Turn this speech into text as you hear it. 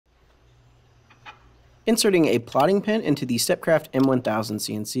inserting a plotting pen into the STEPCRAFT M1000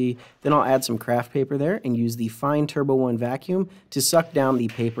 CNC. Then I'll add some craft paper there and use the FEIN Turbo 1 vacuum to suck down the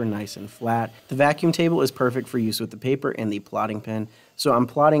paper nice and flat. The vacuum table is perfect for use with the paper and the plotting pen. So I'm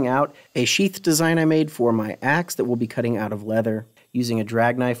plotting out a sheath design I made for my axe that we'll be cutting out of leather using a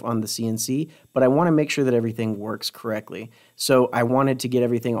drag knife on the CNC, but I want to make sure that everything works correctly. So I wanted to get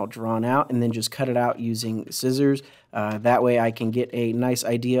everything all drawn out and then just cut it out using scissors. That way I can get a nice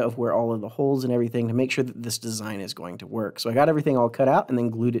idea of where all of the holes and everything to make sure that this design is going to work. So I got everything all cut out and then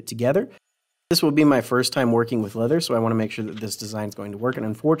glued it together. This will be my first time working with leather, so I want to make sure that this design is going to work, and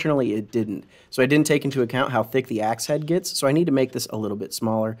unfortunately it didn't. So I didn't take into account how thick the axe head gets, so I need to make this a little bit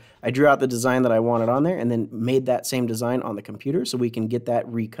smaller. I drew out the design that I wanted on there and then made that same design on the computer so we can get that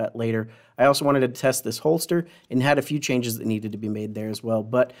recut later. I also wanted to test this holster and had a few changes that needed to be made there as well,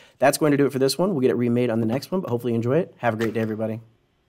 but that's going to do it for this one. We'll get it remade on the next one, but hopefully you enjoy it. Have a great day, everybody.